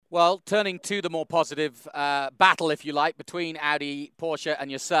Well, turning to the more positive battle, if you like, between Audi, Porsche and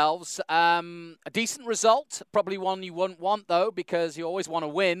yourselves. A decent result, probably one you wouldn't want, though, because you always want to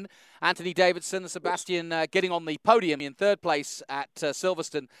win. Anthony Davidson and Sebastian getting on the podium in third place at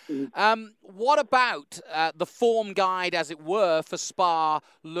Silverstone. What about the form guide, as it were, for Spa,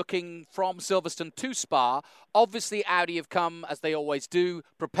 looking from Silverstone to Spa? Obviously, Audi have come, as they always do,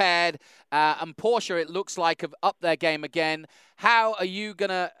 prepared, and Porsche, it looks like, have upped their game again. How are you going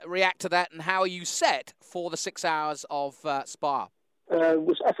to react to that, and how are you set for the 6 hours of Spa?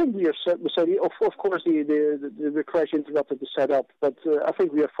 I think we are set. Of course, the crash interrupted the setup, but I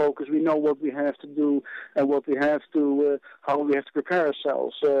think we are focused. We know what we have to do and what we have to, how we have to prepare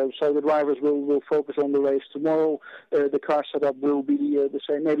ourselves. So the drivers will focus on the race tomorrow. The car setup will be the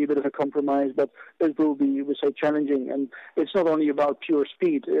same, maybe a bit of a compromise, but it will be, we say, challenging. And it's not only about pure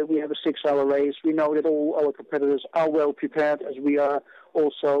speed. We have a 6-hour race. We know that all our competitors are well prepared, as we are.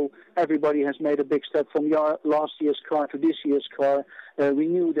 Also, everybody has made a big step from last year's car to this year's car. We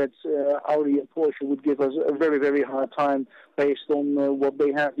knew that Audi and Porsche would give us a very, very hard time based on what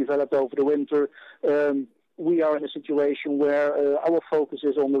they have developed over the winter. We are in a situation where our focus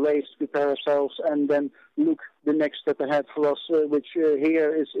is on the race, to prepare ourselves, and then look the next step ahead for us, which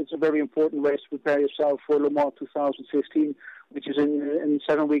here it's a very important race to prepare yourself for Le Mans 2015, which is in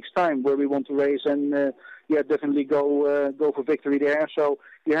 7 weeks' time, where we want to race and definitely go for victory there. So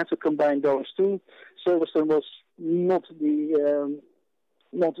you have to combine those two. Silverstone was not the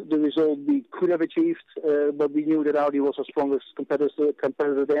result we could have achieved, but we knew that Audi was our strongest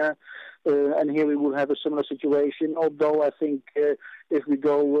competitor there. And here we will have a similar situation, although I think if we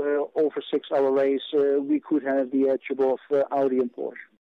go over 6-hour race, we could have the edge above Audi and Porsche.